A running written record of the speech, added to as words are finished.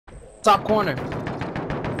Top corner.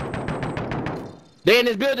 They in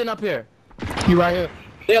this building up here. He right here.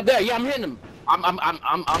 They up there. Yeah, I'm hitting them. I'm getting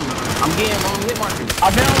on hit marker.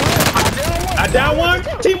 I down one.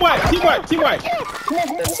 Team white.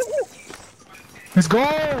 Let's go.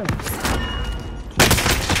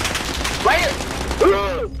 Right here.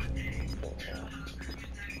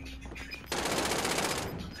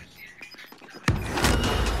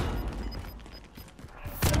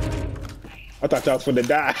 I thought y'all was finna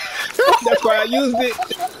die. That's why I used it.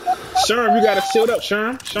 Sherm, you gotta shield up,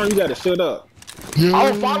 Sherm. Sherm, you gotta shield up. Yeah.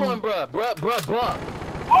 I was following, bruh.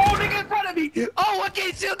 Oh, nigga in front of me. Oh, I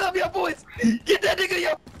can't shield up your boys. Get that nigga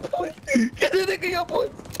your boys. Get that nigga your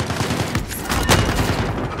boys.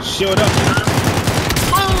 Shield up, Sherm.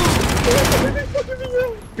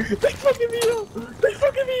 They fucking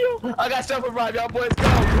me up. I got stuff to ride, y'all boys. Go.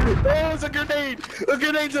 Oh, it's a grenade. A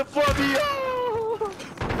grenade to fuck me up.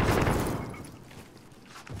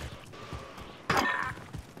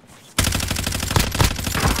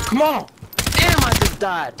 Come on! Damn, I just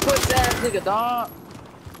died. Push ass nigga, dog.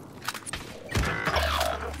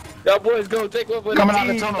 Y'all boys go take one for the Coming out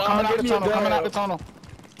the team, tunnel. dog. Coming out Give the me a tunnel. Coming dub. out the tunnel.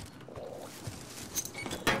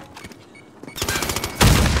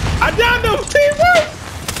 I downed him. Team white.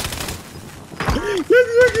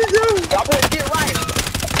 Let's fucking go. Y'all boys get right.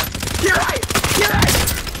 Get right.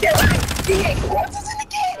 He ain't crossed us in the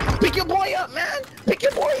game. Pick your boy up, man. Pick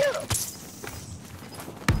your boy up.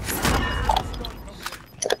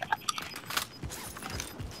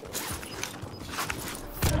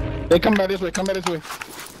 They come back this way. Come back this way.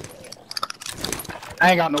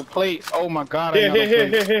 I ain't got no plates. Oh my god. I ain't got no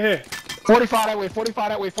plates. Here. 45 that way. 45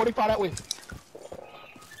 that way. 45 that way.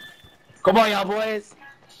 Come on, y'all boys.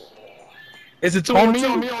 It's a 2 On me.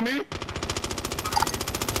 On me. On me.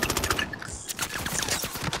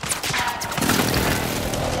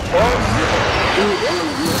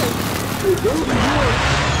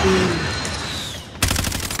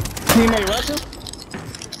 Teammate Russia.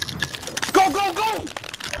 Go.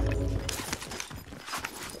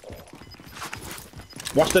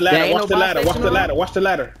 Watch the ladder. Watch the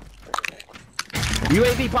ladder.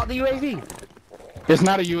 UAV, pop the UAV. It's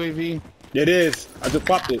not a UAV. It is. I just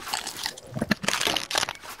popped it.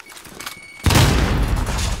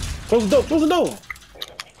 Close the door.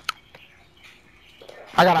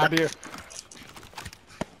 I got an idea.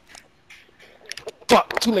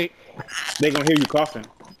 Fuck, too late. They gonna hear you coughing.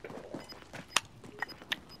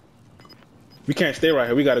 We can't stay right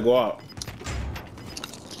here. We gotta go out.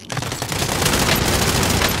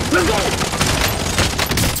 Let's go.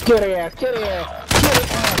 Kill their ass.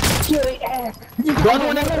 The other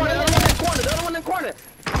one in the corner.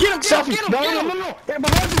 Get him. No. They're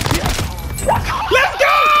behind you. Let's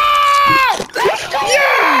go!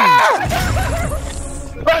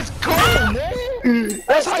 Let's go, man.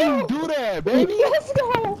 That's how you do that, baby. Let's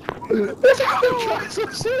go.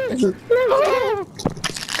 Some shit.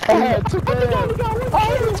 I had two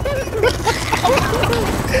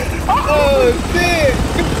Oh shit!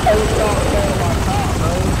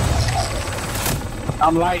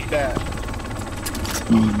 I'm like that.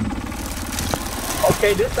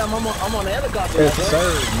 Okay, this time I'm on the helicopter. Yes,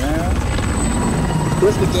 sir, man.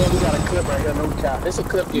 This the game. We got a clip right here. No cap. It's a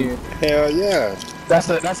clip game. Hell yeah! That's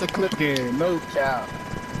a clip game. No cap.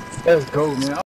 Let's go, man.